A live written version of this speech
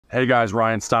Hey guys,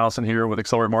 Ryan Stileson here with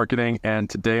Accelerate Marketing, and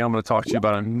today I'm going to talk to you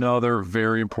about another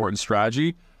very important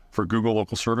strategy for Google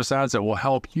local service ads that will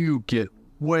help you get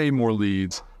way more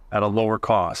leads at a lower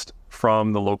cost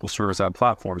from the local service ad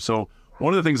platform. So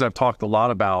one of the things I've talked a lot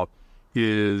about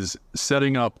is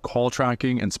setting up call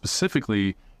tracking, and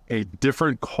specifically a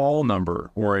different call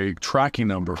number or a tracking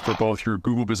number for both your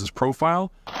Google Business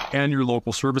Profile and your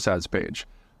local service ads page.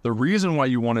 The reason why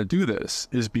you want to do this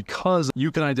is because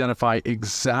you can identify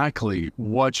exactly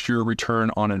what your return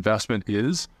on investment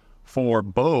is for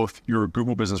both your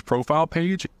Google Business Profile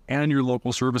page and your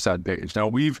local service ad page. Now,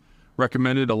 we've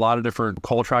recommended a lot of different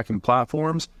call tracking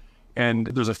platforms, and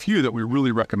there's a few that we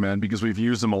really recommend because we've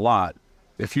used them a lot.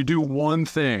 If you do one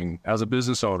thing as a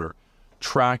business owner,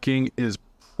 tracking is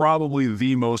probably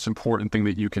the most important thing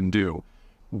that you can do.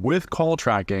 With call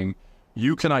tracking,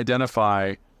 you can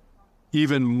identify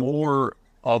even more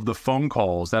of the phone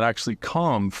calls that actually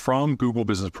come from Google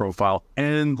Business Profile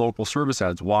and local service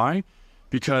ads. Why?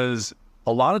 Because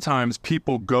a lot of times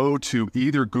people go to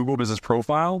either Google Business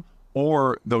Profile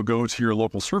or they'll go to your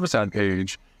local service ad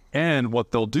page, and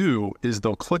what they'll do is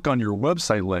they'll click on your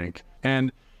website link.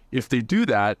 And if they do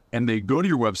that and they go to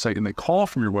your website and they call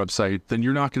from your website, then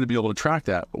you're not going to be able to track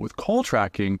that. But with call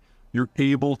tracking, you're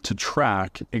able to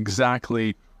track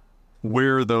exactly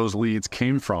where those leads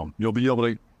came from. You'll be able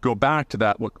to go back to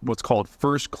that, what's called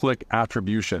first click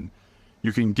attribution.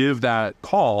 You can give that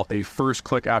call a first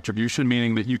click attribution,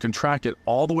 meaning that you can track it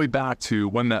all the way back to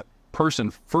when that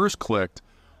person first clicked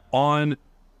on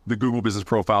the Google Business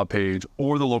Profile page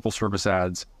or the local service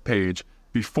ads page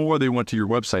before they went to your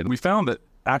website. And we found that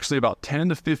actually about 10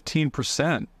 to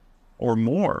 15% or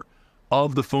more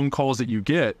of the phone calls that you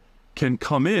get can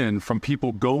come in from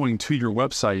people going to your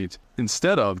website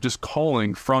instead of just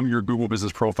calling from your Google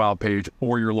Business Profile page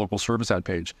or your local service ad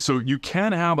page. So you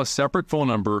can have a separate phone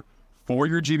number for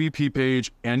your GBP page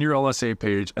and your LSA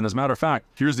page. And as a matter of fact,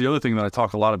 here's the other thing that I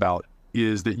talk a lot about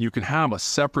is that you can have a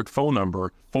separate phone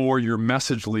number for your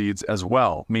message leads as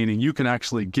well, meaning you can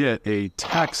actually get a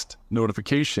text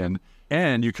notification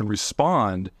and you can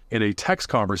respond in a text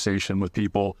conversation with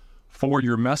people for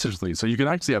your message leads. So you can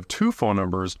actually have two phone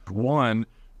numbers, one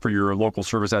for your local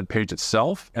service ad page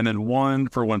itself, and then one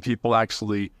for when people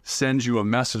actually send you a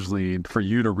message lead for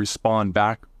you to respond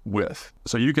back with.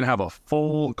 So you can have a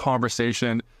full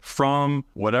conversation from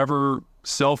whatever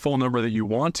cell phone number that you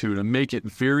want to make it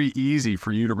very easy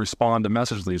for you to respond to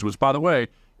message leads, which, by the way,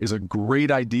 is a great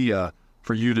idea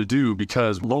for you to do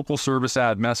because local service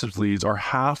ad message leads are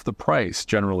half the price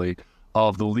generally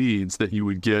of the leads that you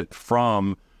would get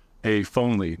from a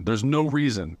phone lead. There's no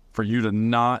reason for you to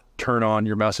not turn on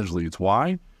your message leads.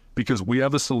 Why? Because we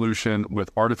have a solution with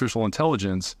artificial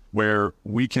intelligence where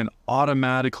we can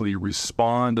automatically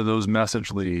respond to those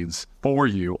message leads for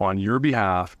you on your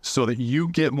behalf so that you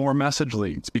get more message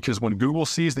leads. Because when Google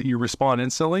sees that you respond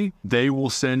instantly, they will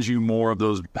send you more of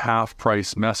those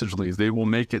half-price message leads. They will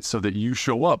make it so that you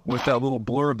show up with that little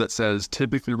blurb that says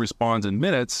typically responds in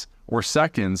minutes or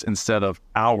seconds instead of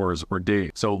hours or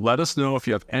days. So let us know if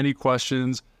you have any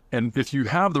questions. And if you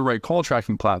have the right call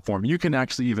tracking platform, you can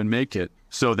actually even make it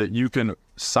so that you can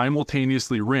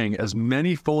simultaneously ring as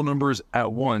many phone numbers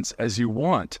at once as you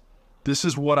want. This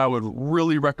is what I would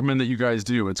really recommend that you guys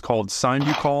do. It's called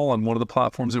SimuCall on one of the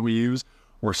platforms that we use,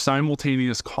 or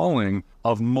simultaneous calling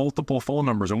of multiple phone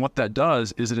numbers. And what that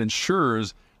does is it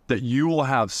ensures that you will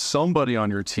have somebody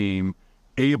on your team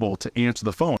able to answer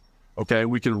the phone. Okay,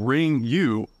 we can ring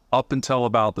you up until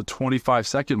about the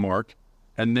 25-second mark.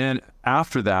 And then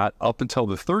after that, up until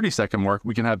the 30-second mark,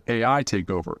 we can have AI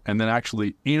take over and then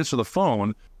actually answer the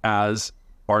phone as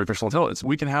artificial intelligence.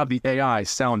 We can have the AI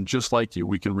sound just like you.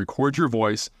 We can record your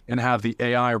voice and have the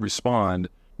AI respond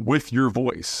with your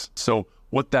voice. So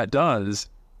what that does,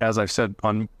 as I've said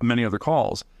on many other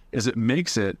calls, is it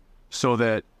makes it so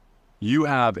that you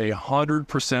have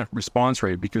 100% response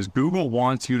rate because Google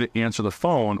wants you to answer the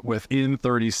phone within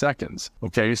 30 seconds.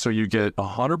 Okay, so you get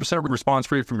 100%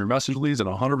 response rate from your message leads and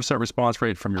 100% response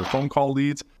rate from your phone call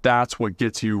leads. That's what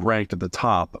gets you ranked at the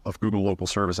top of Google local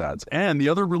service ads. And the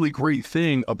other really great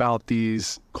thing about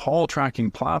these call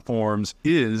tracking platforms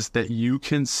is that you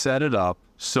can set it up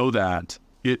so that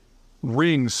it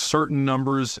rings certain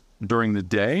numbers during the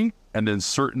day and then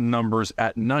certain numbers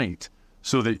at night,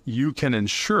 so that you can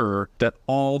ensure that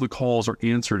all the calls are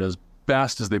answered as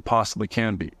best as they possibly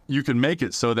can be. You can make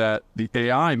it so that the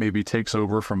AI maybe takes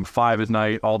over from 5 at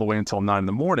night all the way until 9 in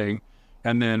the morning.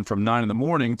 And then from 9 in the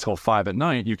morning till 5 at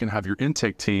night, you can have your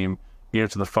intake team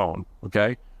answer the phone,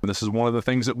 okay? And this is one of the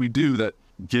things that we do that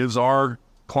gives our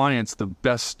clients the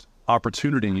best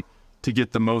opportunity to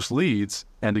get the most leads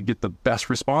and to get the best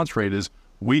response rate is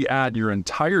we add your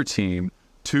entire team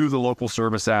to the local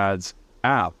service ads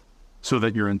app so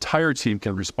that your entire team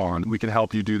can respond. We can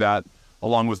help you do that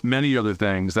along with many other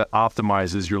things that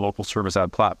optimizes your local service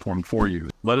ad platform for you.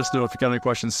 Let us know if you got any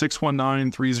questions.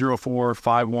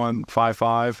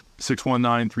 619-304-5155,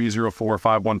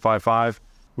 619-304-5155.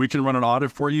 We can run an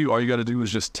audit for you. All you got to do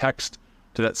is just text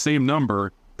to that same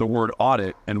number the word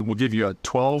audit, and we'll give you a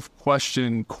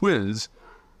 12-question quiz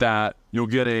that you'll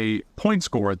get a point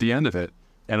score at the end of it,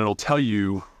 and it'll tell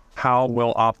you how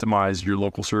well optimized your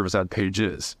local service ad page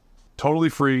is. Totally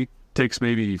free, takes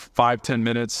maybe 5-10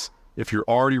 minutes. If you're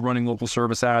already running local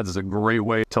service ads, it's a great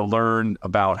way to learn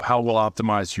about how well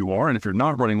optimized you are. And if you're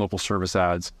not running local service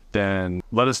ads, then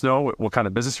let us know what kind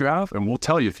of business you have, and we'll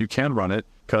tell you if you can run it,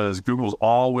 because Google's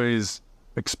always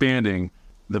expanding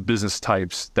the business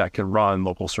types that can run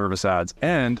local service ads.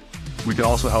 And we can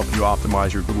also help you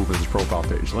optimize your Google Business Profile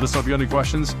page. Let us know if you got any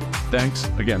questions. Thanks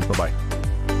again. Bye-bye.